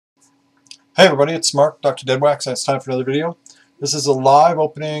Hey everybody, it's Mark, DoctorDeadwax, and it's time for another video. This is a live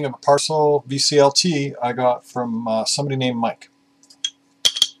opening of a parcel VCLT I got from somebody named Mike.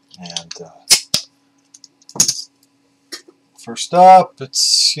 And first up,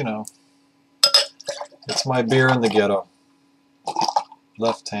 it's my beer in the ghetto.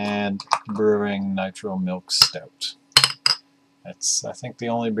 Left Hand Brewing Nitro Milk Stout. It's, I think, the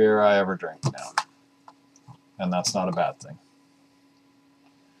only beer I ever drink now. And that's not a bad thing.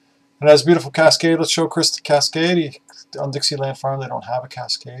 It has a beautiful cascade. Let's show Chris the cascade. On Dixieland Farm, they don't have a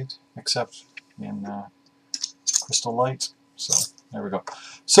cascade except in Crystal Light. So there we go.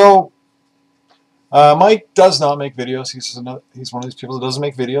 So Mike does not make videos. He's one of these people that doesn't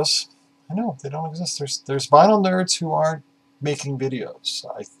make videos. I know they don't exist. There's vinyl nerds who aren't making videos.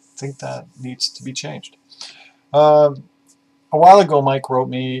 I think that needs to be changed. A while ago, Mike wrote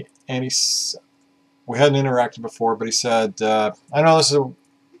me, and we hadn't interacted before, but he said, I know this is a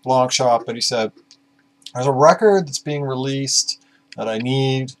long shot, but he said, there's a record that's being released that I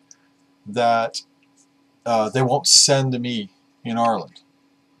need that they won't send to me in Ireland.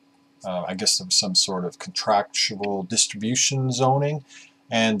 I guess there was some sort of contractual distribution zoning,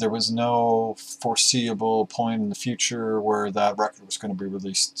 and there was no foreseeable point in the future where that record was going to be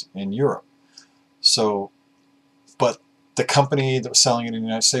released in Europe. So, but the company that was selling it in the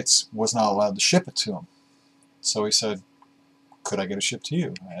United States was not allowed to ship it to him. So he said, could I get it shipped to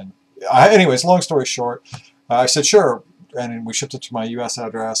you? And anyways, long story short, I said sure, and we shipped it to my U.S.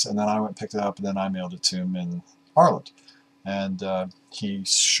 address, and then I went and picked it up, and then I mailed it to him in Ireland. And he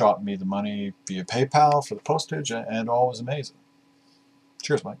shot me the money via PayPal for the postage, and all was amazing.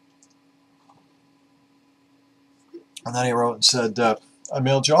 Cheers, Mike. And then he wrote and said, I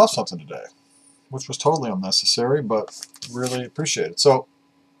mailed you off something today, which was totally unnecessary, but really appreciated. So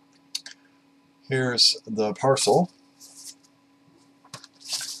here's the parcel.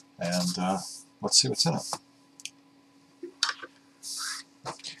 And let's see what's in it.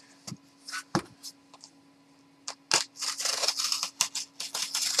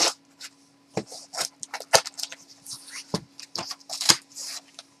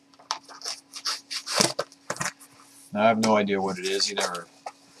 Now, I have no idea what it is. He never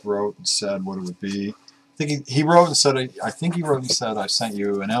wrote and said what it would be. I think he wrote and said, I sent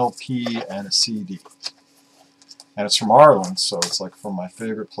you an LP and a CD. And it's from Ireland, so it's like from my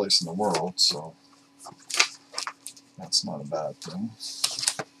favorite place in the world, so that's not a bad thing.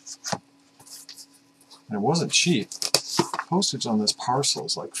 And it wasn't cheap. Postage on this parcel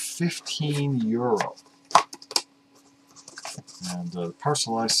is like 15 euro. And the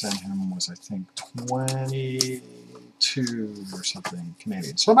parcel I sent him was, I think, 22 or something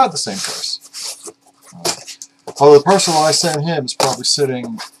Canadian. So about the same price. Although the parcel I sent him is probably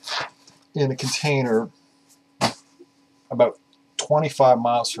sitting in a container about 25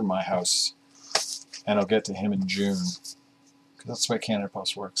 miles from my house, and I'll get to him in June, because that's the way Canada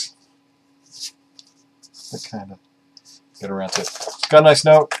Post works. They kind of get around to it. It's got a nice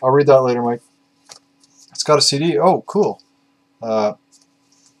note. I'll read that later, Mike. It's got a CD. Oh, cool.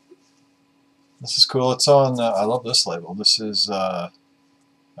 This is cool. It's on, I love this label. This is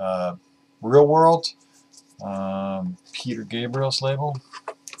Real World, Peter Gabriel's label.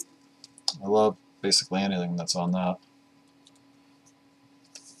 I love basically anything that's on that.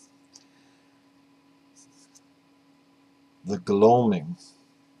 The Gloaming,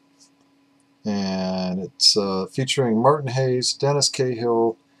 and it's featuring Martin Hayes, Dennis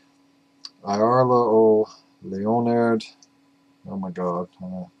Cahill, Iarla O'Leonard, oh my god,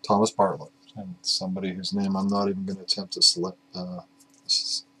 Thomas Bartlett, and somebody whose name I'm not even going to attempt to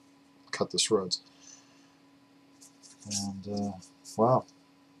cut the shreds. And wow,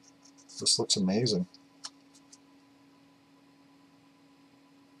 this looks amazing.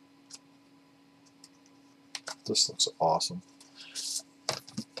 This looks awesome.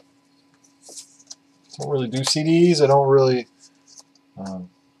 Don't really do CDs. I don't really, I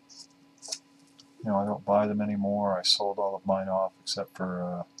don't buy them anymore. I sold all of mine off except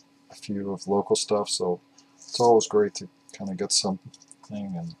for a few of local stuff. So it's always great to kind of get something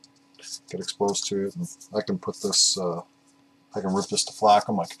and get exposed to it. And I can put this, I can rip this to FLAC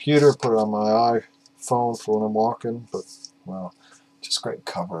on my computer, put it on my iPhone for when I'm walking. But wow, just great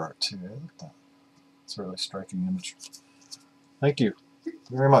cover art too. Look at that. It's a really striking image. Thank you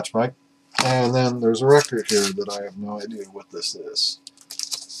very much, Mike. And then there's a record here that I have no idea what this is.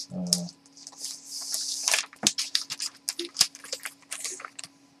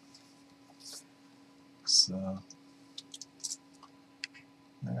 So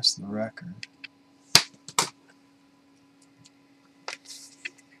there's the record.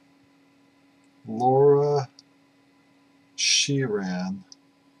 Laura Sheeran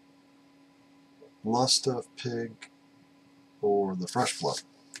Lust of Pig or the Fresh Blood.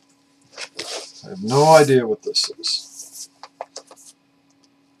 I have no idea what this is.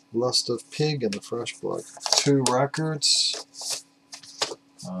 Lust of Pig and the Fresh Blood. 2 records.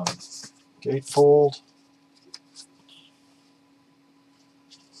 Gatefold.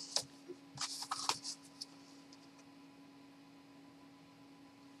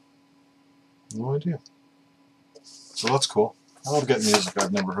 No idea. So that's cool. I love getting music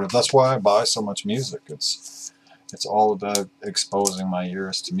I've never heard. That's why I buy so much music. It's all about exposing my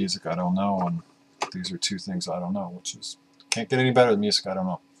ears to music I don't know, and these are 2 things I don't know, which is can't get any better than music I don't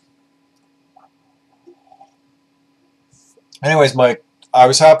know. Anyways, Mike, I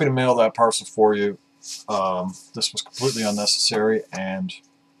was happy to mail that parcel for you. This was completely unnecessary and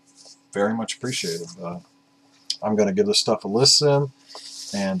very much appreciated. I'm going to give this stuff a listen,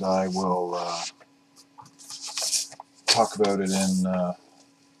 and I will talk about it in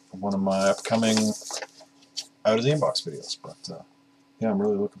one of my upcoming Out of the Inbox videos. But yeah, I'm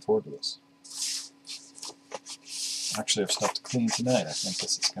really looking forward to this. Actually, I have stuff to clean tonight. I think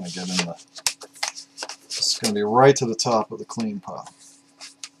this is going to get in the... This is going to be right to the top of the clean pile.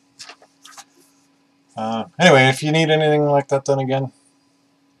 Anyway, if you need anything like that done again,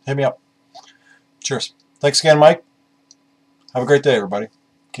 hit me up. Cheers. Thanks again, Mike. Have a great day, everybody.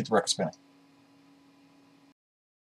 Keep the record spinning.